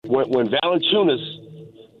when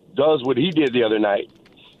Valanciunas does what he did the other night,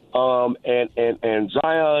 and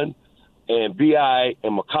Zion and B.I.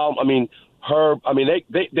 and McCollum, Herb,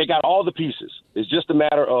 they got all the pieces. It's just a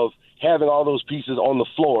matter of having all those pieces on the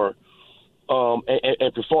floor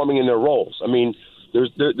and performing in their roles.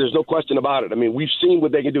 There's no question about it. We've seen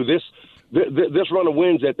what they can do. This run of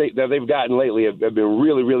wins that they've gotten lately have been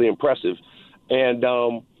really, really impressive. And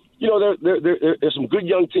there's some good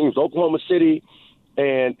young teams. Oklahoma City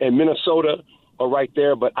and Minnesota are right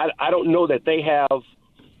there, but I don't know that they have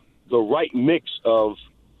the right mix of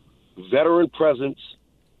veteran presence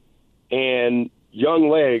and young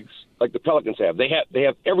legs like the Pelicans have. They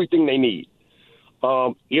have everything they need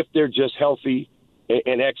if they're just healthy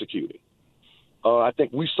and executing. I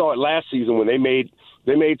think we saw it last season when they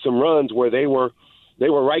made some runs where they were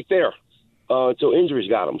right there until injuries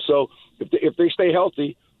got them. So if they stay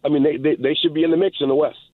healthy, they should be in the mix in the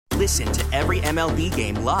West. Listen to every MLB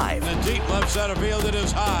game live. In the deep left center field, it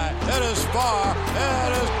is high, it is far,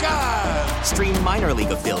 it is gone. Stream minor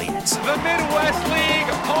league affiliates. The Midwest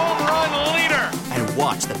League home run leader. And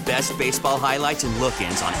watch the best baseball highlights and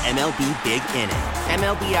look-ins on MLB Big Inning.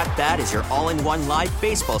 MLB At Bat is your all-in-one live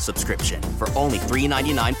baseball subscription for only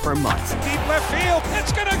 $3.99 per month. Deep left field,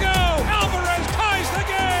 it's gonna go. Alvarez ties the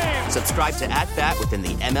game. Subscribe to At Bat within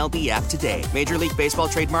the MLB app today. Major League Baseball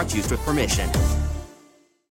trademarks used with permission.